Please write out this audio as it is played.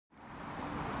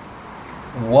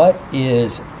What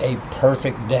is a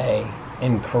perfect day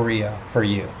in Korea for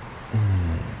you?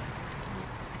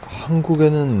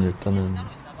 한국에는 일단은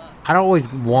I'd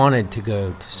always wanted to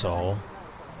go to Seoul.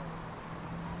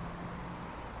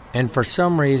 And for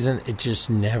some reason, it just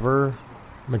never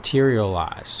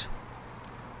materialized.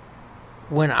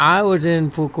 When I was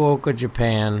in Fukuoka,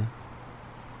 Japan,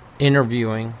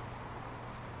 interviewing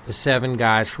the 7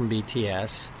 guys from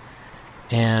BTS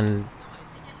and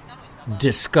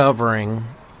discovering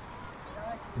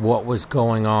what was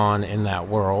going on in that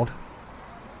world,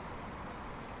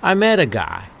 I met a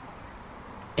guy.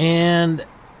 And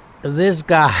this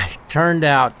guy turned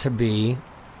out to be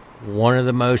one of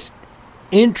the most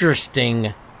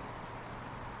interesting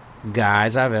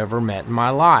guys I've ever met in my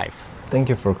life. Thank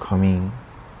you for coming.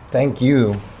 Thank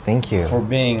you Thank you. for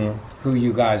being who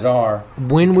you guys are.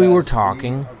 When we were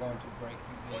talking,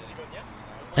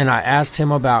 and I asked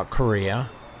him about Korea,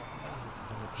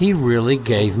 he really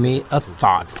gave me a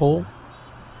thoughtful,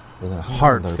 여기는 한강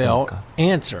heartfelt 넓으니까.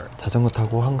 answer. 자전거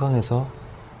타고 한강에서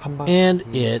한 바퀴 And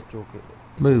it 저쪽에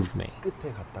moved me.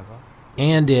 끝에 갔다가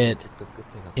And it 또 끝에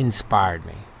갔다가 inspired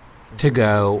me to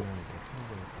go,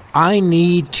 I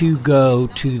need to go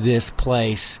to this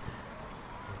place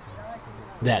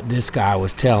that this guy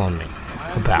was telling me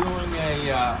about.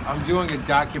 I'm doing a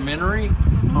documentary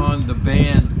on the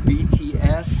band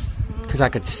BTS. Because I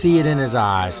could see it in his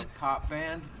eyes Pop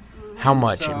band. how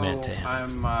much So it meant to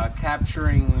him. I'm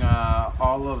capturing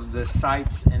all of the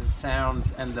sights and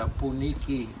sounds and the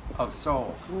puniki of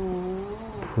Seoul.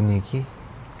 분위기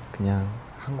그냥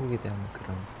한국에 대한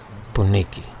그런 감성.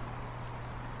 Buniki.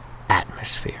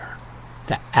 Atmosphere.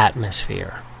 The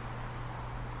atmosphere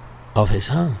of his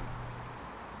home.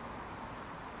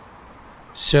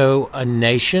 So a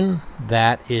nation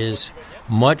that is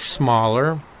much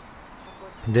smaller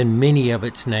than many of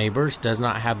its neighbors, does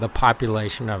not have the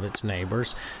population of its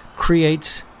neighbors,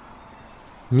 creates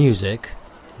music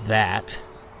that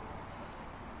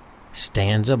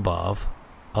stands above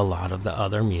a lot of the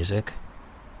other music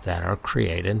that are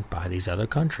created by these other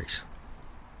countries.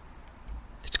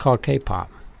 It's called K-pop.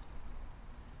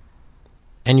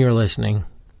 And you're listening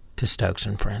to Stokes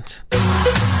and Friends.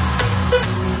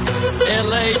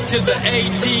 LA to the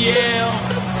ATL,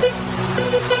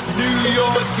 New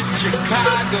York to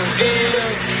Chicago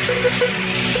Hill,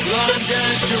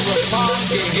 London to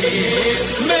Roppongi Hill.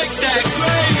 Make that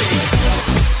gravy.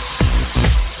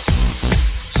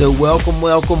 So welcome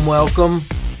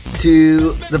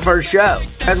to the first show.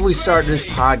 As we start this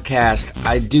podcast,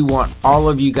 I do want all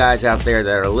of you guys out there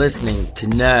that are listening to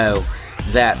know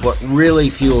that what really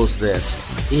fuels this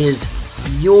is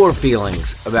your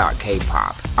feelings about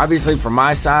K-pop. Obviously, from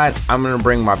my side, I'm going to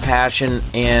bring my passion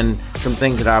and some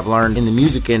things that I've learned in the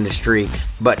music industry,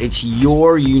 but it's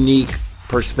your unique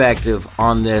perspective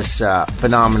on this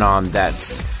phenomenon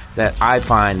that I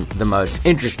find the most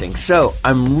interesting. So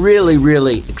I'm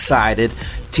really excited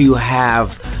to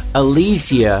have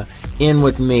Alicia in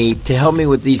with me to help me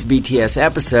with these BTS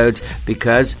episodes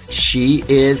because she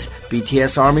is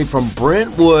BTS Army from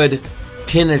Brentwood,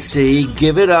 Tennessee.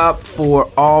 Give it up for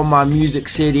all my Music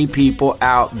City people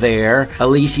out there.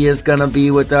 Alicia is going to be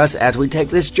with us as we take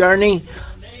this journey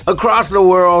across the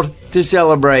world to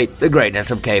celebrate the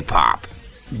greatness of K-pop.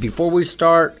 Before we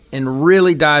start and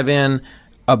really dive in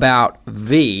about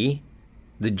V,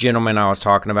 the gentleman I was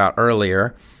talking about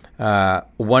earlier,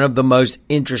 one of the most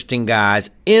interesting guys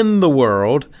in the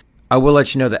world, I will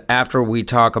let you know that after we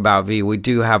talk about V, we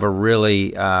do have a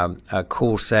really a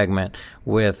cool segment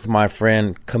with my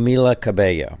friend Camila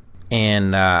Cabello,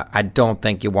 and I don't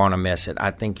think you want to miss it. I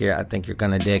think you're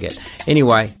going to dig it.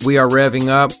 Anyway, we are revving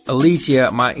up.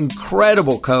 Alicia, my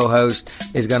incredible co-host,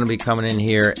 is going to be coming in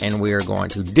here, and we are going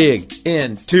to dig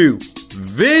into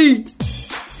V.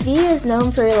 V is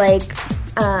known for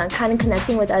kind of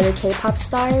connecting with other K-pop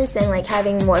stars and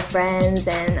having more friends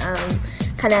and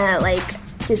kind of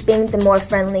just being the more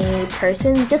friendly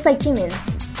person, just like Jimin.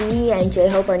 V and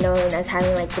J-Hope are known as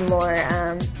having the more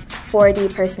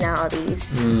 4D personalities.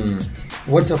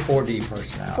 What's a 4D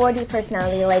personality? 4D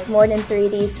personality, more than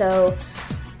 3D. So,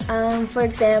 for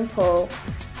example,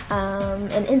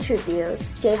 in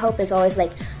interviews, J-Hope is always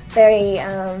very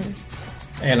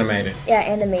Animated. Yeah,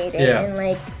 animated. Yeah.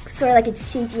 And sort of like a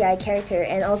CGI character.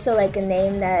 And also a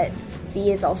name that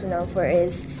V is also known for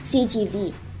is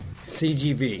CGV.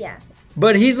 CGV. Yeah.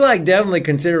 But he's definitely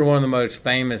considered one of the most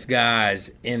famous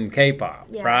guys in K-pop,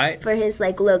 Yeah, right? for his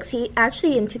looks. He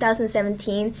actually in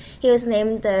 2017 he was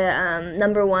named the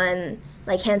 #1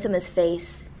 handsomest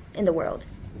face in the world.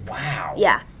 Wow.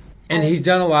 Yeah. And he's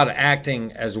done a lot of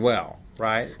acting as well.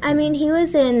 right? I mean, he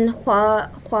was in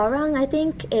Hwarang, I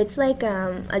think. It's like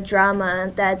a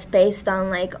drama that's based on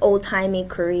like old-timey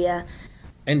Korea.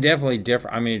 And definitely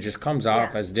different. I mean, it just comes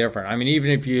off Yeah. as different. I mean,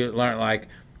 even if you learn, like,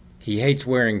 he hates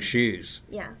wearing shoes.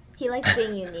 Yeah, he likes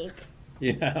being unique.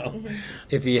 You know,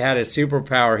 if he had a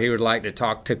superpower, he would like to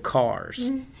talk to cars.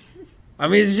 I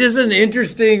mean, it's just an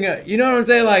interesting, you know what I'm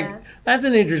saying? Like, Yeah. that's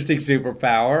an interesting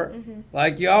superpower.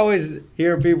 Like, you always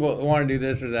hear people want to do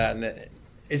this or that. And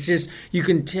it's just, you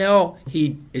can tell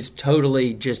he is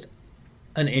totally just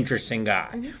an interesting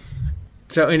guy.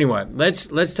 So anyway,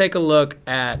 let's take a look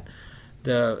at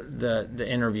the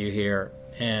interview here.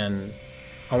 And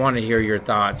I want to hear your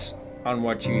thoughts on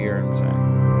what you hear him say.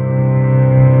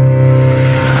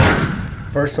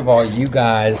 First of all, you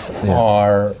guys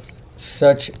are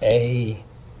such a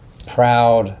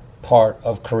proud part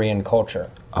of Korean culture.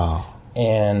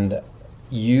 And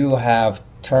you have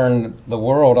turned the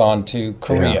world onto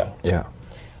Korea. Yeah.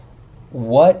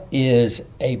 What is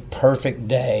a perfect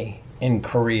day in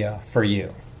Korea for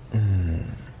you?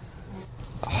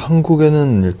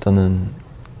 한국에는 일단은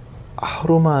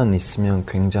하루만 있으면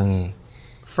굉장히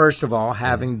First of all,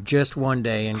 having just one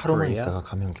day in 하루만 Korea 있다가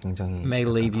가면 굉장히 may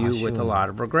leave you with a lot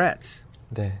of regrets.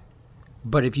 네.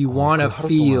 But if you want to 그 하루 동안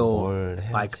feel 뭘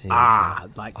like,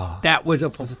 해야지 like that was a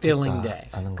fulfilling day,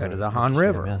 뿌듯했다라는 go to 걸 the Han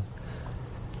River. 느끼려면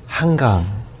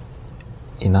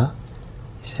한강이나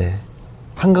이제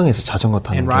한강에서 자전거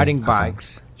타는 And 게 riding 가장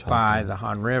bikes by 저한테는 the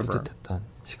Han River 뿌듯했던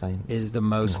시간인 is the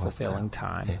most 것 같아요. fulfilling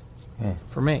time 예.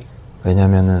 for me.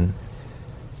 왜냐면은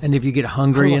And if you get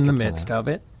hungry in the 하루밖에 midst 없잖아요. of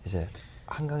it, 이제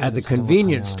한강에서 at the 자전거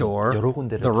convenience 타면 store, 여러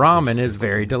군데를 the 다닐 ramen 수 is 있고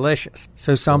very delicious.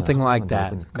 So something 한강은 like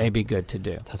that 넓으니까. may be good to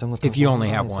do 자전거 if 타고 you only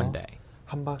have 한강에서 one day.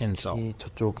 한 in Seoul. 바퀴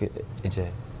저쪽에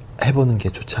이제 해보는 게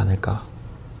좋지 않을까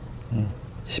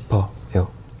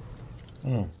싶어요.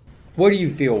 What do you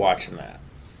feel watching that?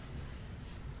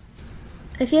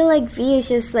 I feel like V is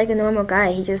just like a normal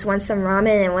guy. He just wants some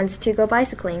ramen and wants to go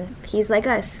bicycling. He's like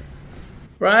us.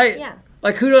 Right? Yeah.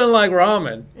 Like, who doesn't like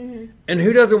ramen? And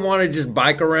who doesn't want to just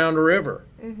bike around a river?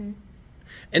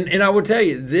 And I will tell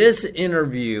you, this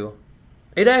interview,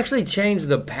 it actually changed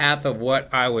the path of what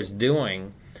I was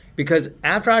doing. Because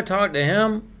after I talked to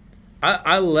him,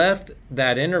 I left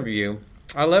that interview.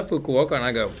 I left Fukuoka and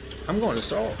I go, I'm going to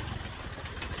Seoul.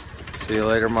 See you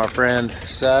later, my friend.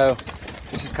 So,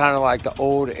 this is kind of like the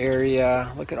old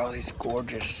area. Look at all these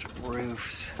gorgeous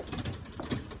roofs.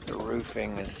 The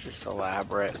roofing is just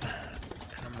elaborate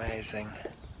and amazing.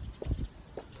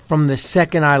 From the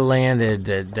second I landed,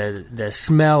 the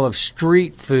smell of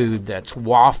street food that's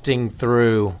wafting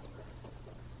through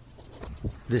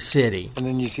the city. And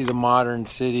then you see the modern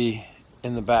city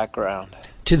in the background.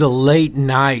 To the late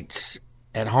nights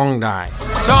at Hongdae.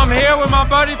 So I'm here with my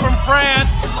buddy from France.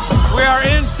 We are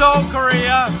in Seoul,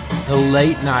 Korea. The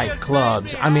late night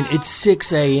clubs. I mean, it's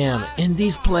 6 a.m. and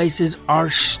these places are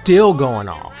still going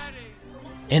off.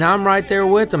 And I'm right there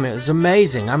with them. It was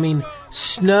amazing. I mean,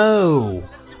 snow,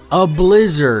 a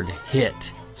blizzard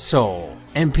hit Seoul,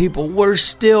 and people were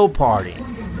still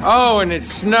partying. Oh, and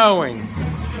it's snowing.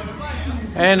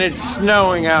 And it's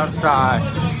snowing outside.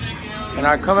 And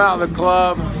I come out of the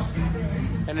club,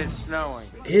 and it's snowing.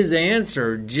 His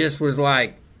answer just was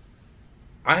like,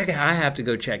 I have to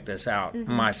go check this out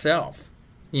myself,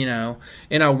 you know.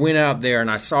 And I went out there and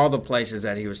I saw the places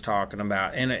that he was talking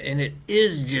about, and it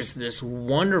is just this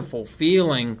wonderful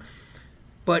feeling.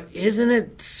 But isn't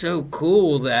it so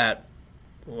cool that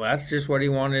that's just what he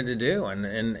wanted to do,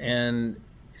 and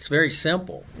it's very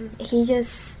simple. He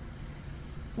just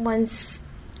wants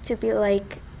to be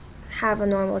like, have a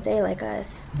normal day like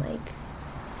us. Like,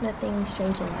 nothing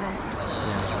strange in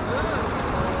that.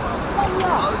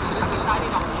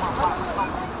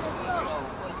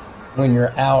 When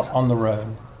you're out on the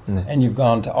road 네. and you've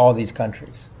gone to all these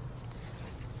countries,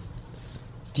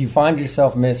 do you find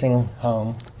yourself missing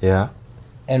home? Yeah.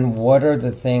 And what are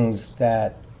the things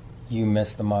that you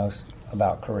miss the most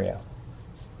about Korea?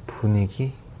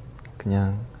 분위기,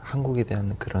 그냥 한국에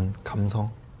대한 그런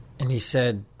감성. And he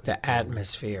said the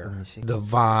atmosphere, the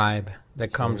vibe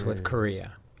that comes with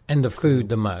Korea, and the food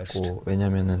the most.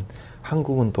 왜냐면은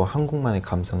한국은 또 한국만의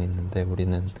감성이 있는데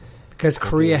우리는 Because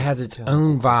Korea has its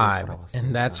own vibe,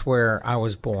 and that's where I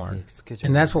was born.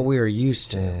 And that's what we are used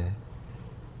to. 이제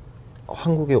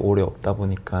한국에 오래 없다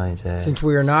보니까 이제 Since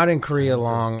we are not in Korea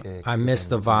long, I miss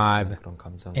the vibe 그런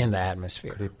감성이 and the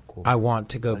atmosphere. 그립고 I want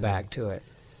to go back to it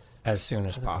as soon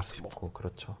as possible. 싶고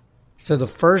그렇죠. So the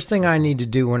first thing I need to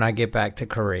do when I get back to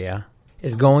Korea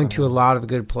is going to a lot of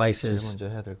good places 제일 먼저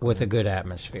해야 될 with a 거는 good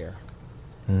atmosphere.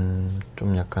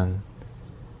 좀 약간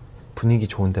분위기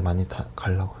좋은데 많이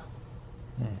가려고요.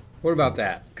 What about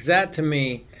that? Because that, to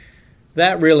me,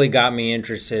 that really got me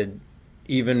interested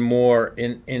even more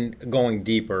in going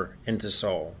deeper into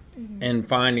Seoul and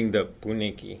finding the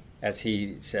puniki, as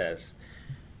he says.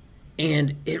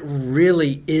 And it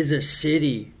really is a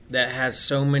city that has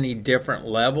so many different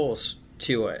levels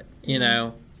to it, you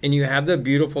know? And you have the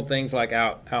beautiful things like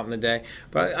out in the day.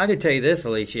 But I could tell you this,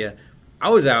 Alicia. I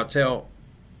was out till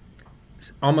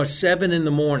almost 7 in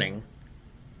the morning.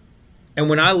 And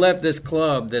when I left this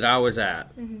club that I was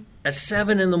at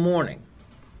 7 in the morning,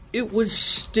 it was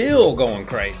still going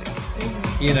crazy,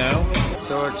 you know?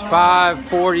 So it's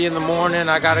 5:40 in the morning.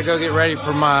 I got to go get ready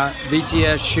for my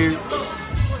BTS shoot.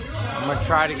 I'm going to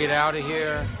try to get out of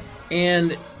here.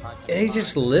 And they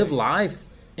just live life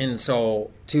in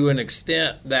Seoul to an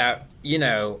extent that, you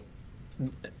know,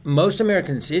 most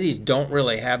American cities don't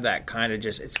really have that kind of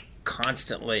just, it's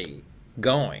constantly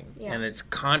going. Yeah. And it's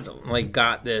constantly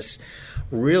got this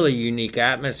really unique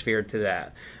atmosphere to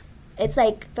that. It's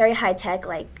like very high tech,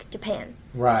 like Japan.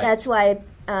 Right. That's why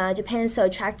Japan is so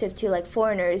attractive to like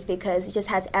foreigners, because it just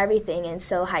has everything and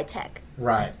so high tech.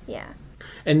 Right. Yeah.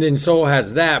 And then Seoul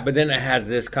has that, but then it has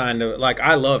this kind of, like,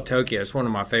 I love Tokyo. It's one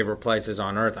of my favorite places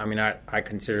on earth. I mean, I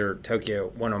consider Tokyo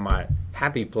one of my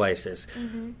happy places.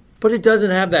 But it doesn't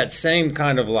have that same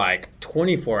kind of, like,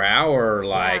 24-hour,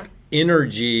 like,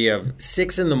 energy of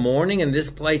 6 in the morning, and this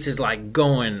place is, like,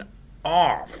 going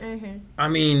off. I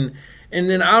mean, and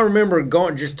then I remember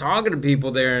just talking to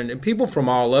people there, and people from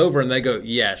all over, and they go,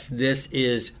 yes, this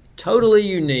is totally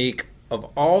unique. Of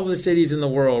all the cities in the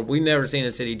world, we've never seen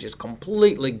a city just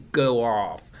completely go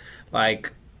off,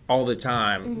 like, all the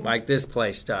time, like this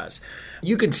place does.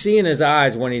 You can see in his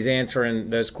eyes when he's answering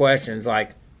those questions,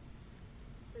 like,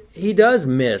 he does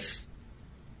miss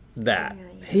that.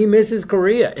 He misses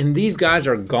Korea. And these guys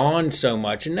are gone so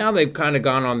much. And now they've kind of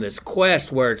gone on this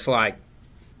quest where it's like,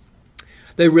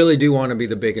 they really do want to be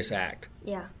the biggest act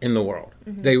in the world.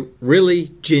 They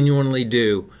really, genuinely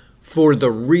do, for the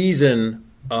reason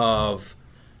of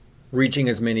reaching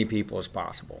as many people as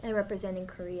possible. And representing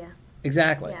Korea.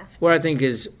 Exactly. Yeah. What I think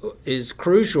is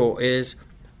crucial is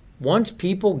once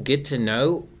people get to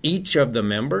know each of the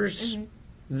members,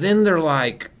 then they're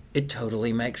like, it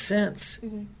totally makes sense.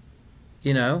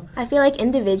 You know? I feel like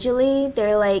individually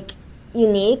they're like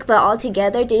unique, but all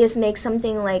together they just make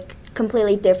something like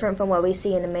completely different from what we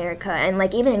see in America, and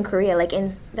like even in Korea, like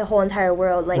in the whole entire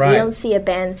world, like we don't see a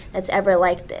band that's ever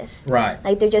like this. Right.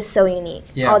 Like they're just so unique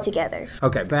all together.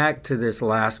 Okay, back to this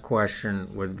last question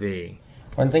with V.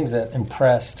 One of the things that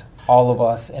impressed all of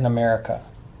us in America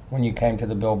when you came to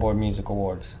the Billboard Music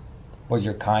Awards was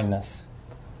your kindness.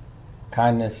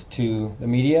 Kindness to the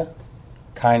media,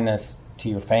 kindness to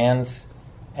your fans,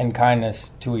 and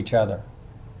kindness to each other.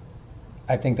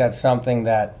 I think that's something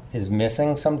that is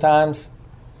missing sometimes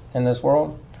in this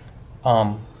world.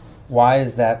 Why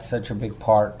is that such a big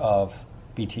part of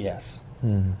BTS?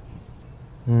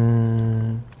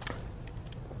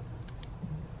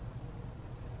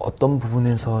 어떤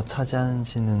부분에서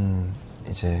차지하는지는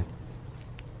이제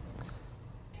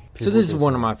So this is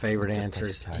one of my favorite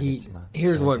answers.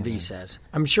 Here's what V says.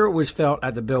 I'm sure it was felt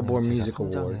at the Billboard Music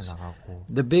Awards.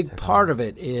 The big part of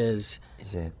it is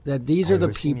that these are the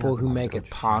people who make it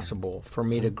possible for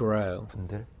me to grow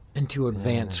and to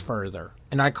advance further.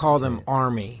 And I call them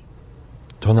ARMY.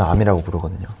 저는 아미라고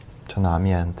부르거든요. 저는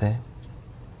아미한테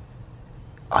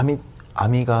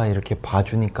아미가 이렇게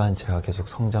봐주니까 제가 계속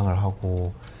성장을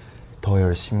하고 더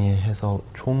열심히 해서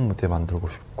좋은 무대 만들고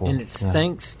싶고. And it's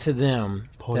thanks to them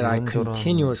that I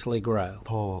continuously grow.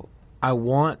 I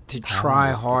want to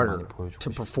try harder to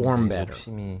perform better.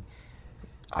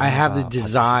 I have the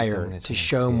desire to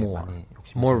show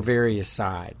more various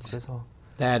sides.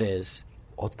 That is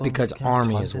because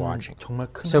ARMY is watching.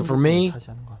 So for me,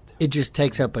 it just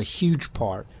takes up a huge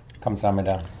part.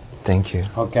 감사합니다. Thank you.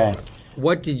 Okay.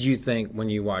 What did you think when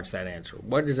you watched that answer?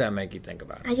 What does that make you think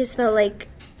about? I just felt like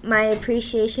my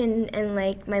appreciation and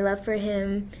like my love for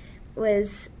him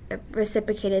was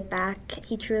reciprocated back.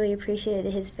 He truly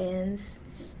appreciated his fans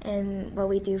and what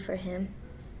we do for him.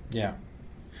 Yeah.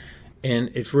 And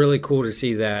it's really cool to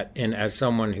see that. And as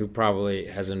someone who probably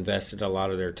has invested a lot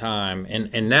of their time,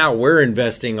 and now we're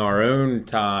investing our own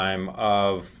time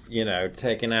of, you know,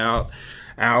 taking out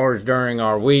hours during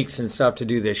our weeks and stuff to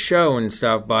do this show and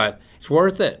stuff, but it's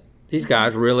worth it. These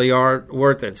guys really are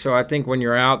worth it. So I think when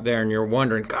you're out there and you're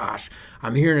wondering, gosh,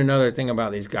 I'm hearing another thing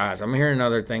about these guys. I'm hearing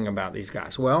another thing about these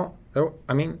guys. Well,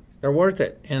 they're worth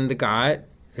it. And the guy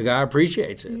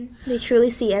appreciates it. They truly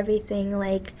see everything.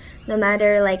 Like, no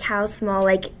matter like how small,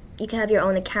 like you can have your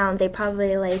own account, they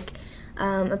probably like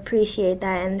appreciate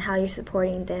that and how you're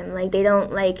supporting them. Like they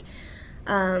don't like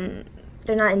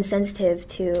they're not insensitive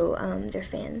to their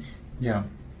fans. Yeah.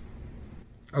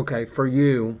 Okay, for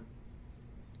you,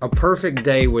 a perfect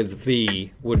day with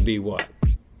V would be what?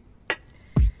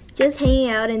 Just hanging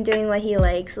out and doing what he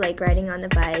likes, like riding on the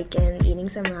bike and eating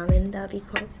some ramen. That would be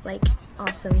cool. Like,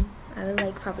 awesome. I would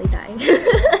like probably die.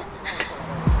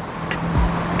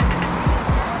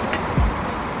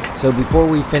 So before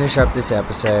we finish up this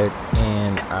episode,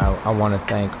 and I want to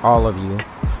thank all of you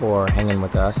for hanging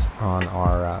with us on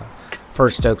our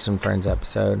first Stokes and Friends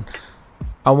episode,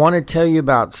 I want to tell you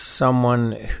about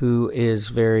someone who is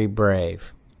very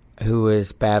brave, who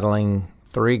is battling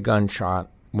 3 gunshot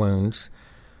wounds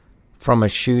from a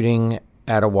shooting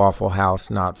at a Waffle House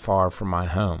not far from my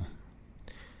home.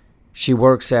 She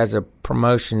works as a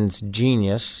promotions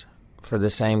genius for the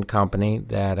same company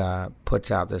that puts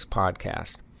out this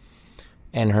podcast,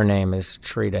 and her name is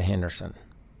Sharita Henderson.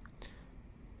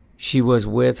 She was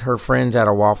with her friends at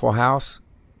a Waffle House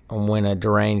when a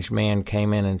deranged man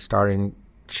came in and started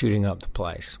shooting up the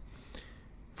place.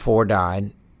 4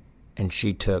 died, and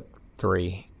she took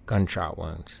 3 gunshot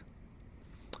wounds.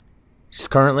 She's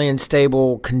currently in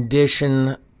stable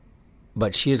condition,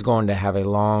 but she is going to have a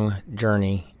long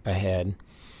journey ahead,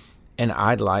 and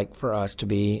I'd like for us to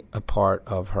be a part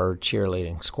of her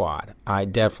cheerleading squad. I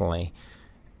definitely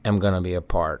am going to be a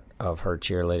part of her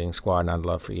cheerleading squad, and I'd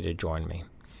love for you to join me.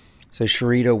 So,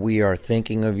 Sharita, we are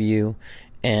thinking of you,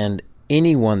 and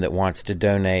anyone that wants to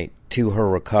donate to her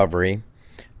recovery,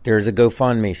 there's a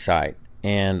GoFundMe site,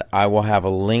 and I will have a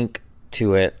link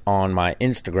to it on my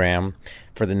Instagram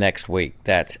for the next week.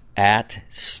 That's at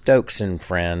Stokes and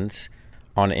Friends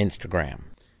on Instagram.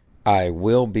 I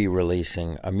will be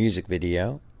releasing a music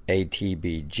video,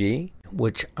 ATBG,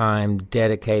 which I'm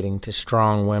dedicating to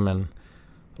strong women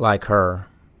like her,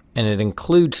 and it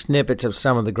includes snippets of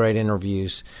some of the great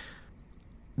interviews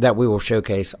that we will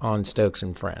showcase on Stokes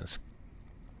and Friends.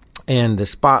 And the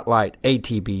Spotlight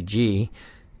ATBG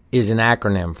is an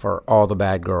acronym for All the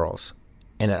Bad Girls,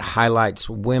 and it highlights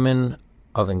women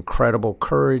of incredible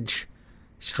courage,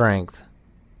 strength,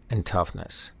 and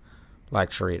toughness, like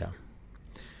Sharita.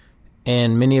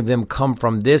 And many of them come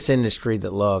from this industry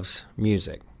that loves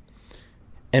music.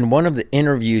 And one of the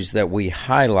interviews that we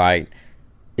highlight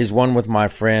is one with my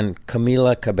friend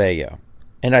Camila Cabello.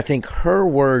 And I think her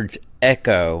words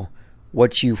echo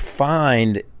what you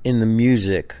find in the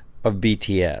music of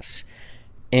BTS.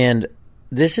 And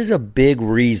this is a big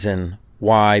reason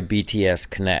why BTS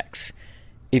connects.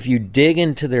 If you dig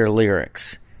into their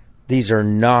lyrics, these are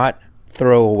not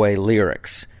throwaway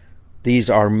lyrics.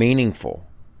 These are meaningful.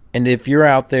 And if you're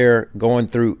out there going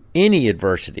through any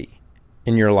adversity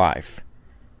in your life,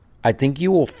 I think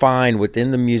you will find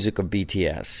within the music of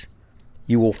BTS,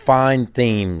 you will find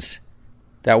themes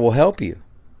that will help you.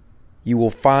 You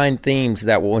will find themes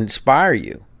that will inspire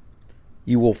you.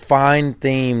 You will find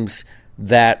themes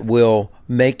that will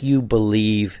make you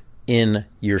believe in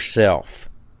yourself.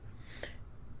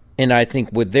 And I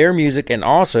think with their music, and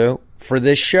also for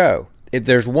this show, if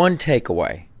there's one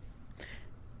takeaway,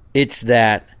 it's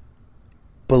that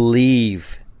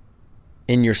believe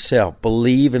in yourself.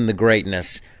 Believe in the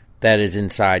greatness that is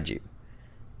inside you.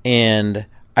 And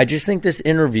I just think this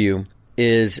interview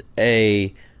is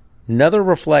another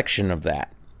reflection of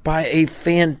that by a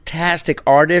fantastic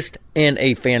artist and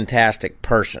a fantastic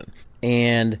person.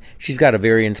 And she's got a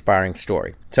very inspiring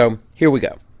story. So here we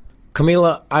go.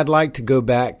 Camila, I'd like to go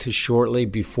back to shortly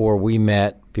before we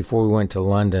met, before we went to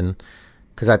London,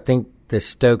 because I think the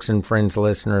Stokes and Friends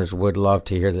listeners would love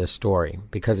to hear this story,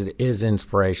 because it is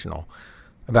inspirational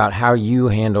about how you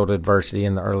handled adversity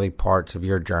in the early parts of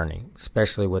your journey,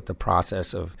 especially with the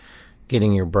process of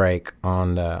getting your break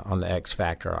on the X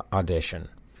Factor audition.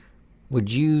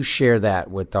 Would you share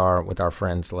that with our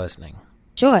friends listening?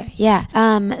 Sure,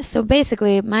 yeah. So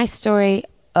basically, my story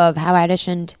of how I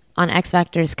auditioned on X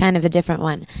Factor is kind of a different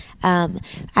one.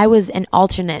 I was an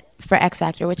alternate for X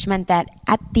Factor, which meant that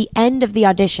at the end of the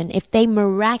audition, if they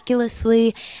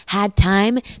miraculously had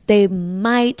time, they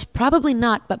might, probably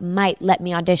not, but might let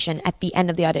me audition at the end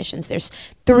of the auditions. There's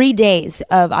 3 days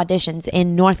of auditions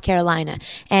in North Carolina,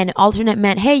 and alternate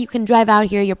meant, hey, you can drive out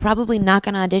here. You're probably not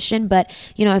going to audition, but,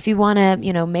 if you want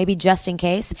to, maybe just in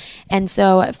case. And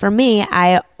so for me,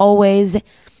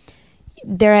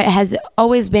 there has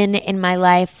always been in my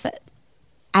life,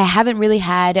 I haven't really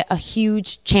had a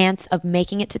huge chance of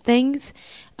making it to things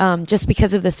just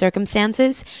because of the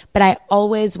circumstances, but I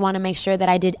always want to make sure that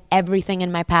I did everything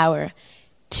in my power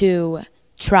to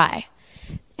try.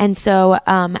 And so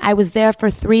I was there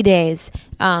for 3 days.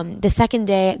 The second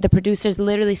day, the producers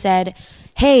literally said,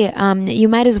 hey, you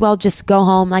might as well just go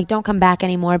home. Like, don't come back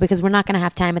anymore because we're not going to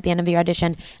have time at the end of your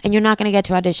audition and you're not going to get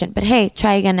to audition. But hey,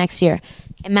 try again next year.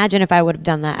 Imagine if I would have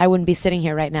done that. I wouldn't be sitting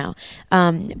here right now.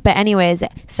 But anyways,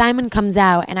 Simon comes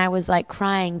out and I was like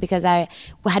crying because I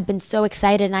had been so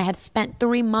excited and I had spent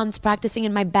 3 months practicing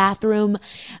in my bathroom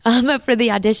for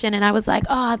the audition. And I was like,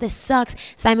 oh, this sucks.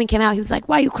 Simon came out. He was like,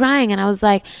 why are you crying? And I was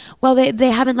like, well, they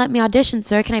haven't let me audition,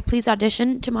 sir. Can I please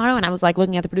audition tomorrow? And I was like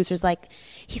looking at the producers like,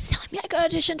 he's telling me I could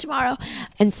audition tomorrow.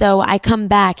 And so I come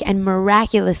back and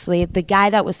miraculously the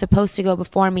guy that was supposed to go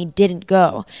before me didn't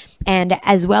go. And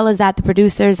as well as that, the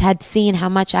producers had seen how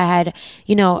much I had,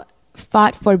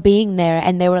 fought for being there,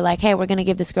 and they were like, hey, we're going to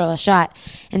give this girl a shot.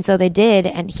 And so they did,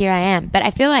 and here I am. But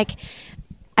I feel like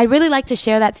I really like to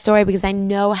share that story because I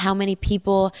know how many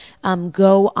people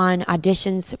go on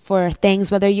auditions for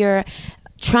things, whether you're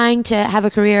trying to have a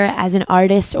career as an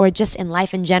artist or just in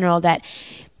life in general, that,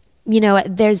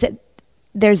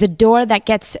 there's a door that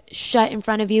gets shut in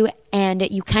front of you and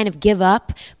you kind of give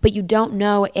up, but you don't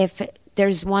know if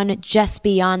there's one just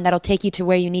beyond that'll take you to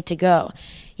where you need to go.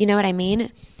 You know what I mean?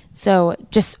 So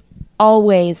just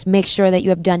always make sure that you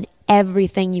have done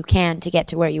everything you can to get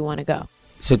to where you want to go.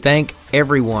 So thank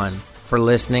everyone for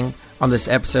listening on this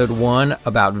episode 1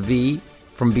 about V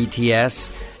from BTS.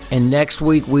 And next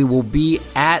week we will be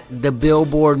at the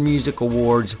Billboard Music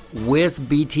Awards with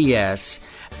BTS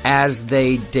as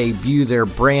they debut their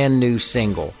brand new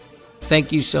single.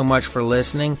 Thank you so much for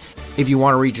listening. If you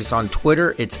want to reach us on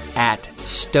Twitter, it's at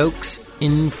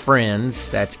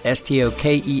StokesNFriends. That's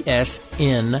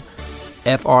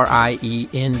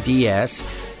StokesNFriends.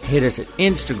 Hit us at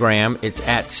Instagram. It's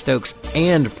at Stokes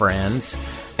and Friends.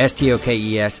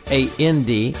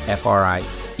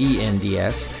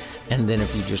 StokesAndFriends. And then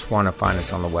if you just want to find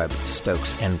us on the web, it's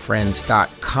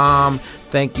stokesandfriends.com.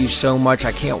 Thank you so much.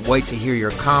 I can't wait to hear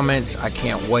your comments. I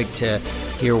can't wait to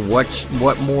hear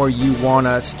what more you want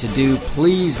us to do.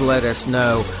 Please let us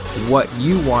know what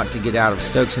you want to get out of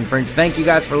Stokes and Friends. Thank you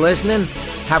guys for listening.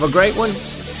 Have a great one.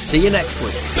 See you next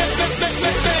week.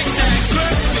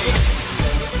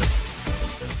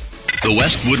 The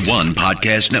Westwood One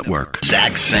Podcast Network.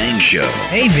 Zach Sang Show.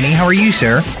 Hey, Vinny, how are you,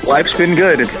 sir? Life's been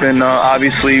good. It's been,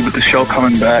 obviously, with the show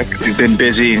coming back, we've been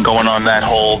busy and going on that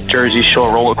whole Jersey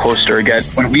Shore roller coaster again.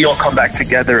 When we all come back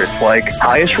together, it's like,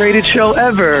 highest rated show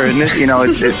ever. And this,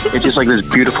 it's just like this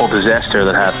beautiful disaster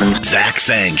that happens. Zach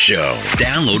Sang Show.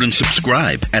 Download and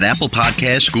subscribe at Apple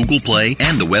Podcasts, Google Play,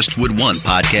 and the Westwood One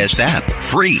Podcast app.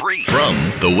 Free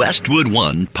from the Westwood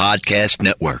One Podcast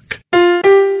Network.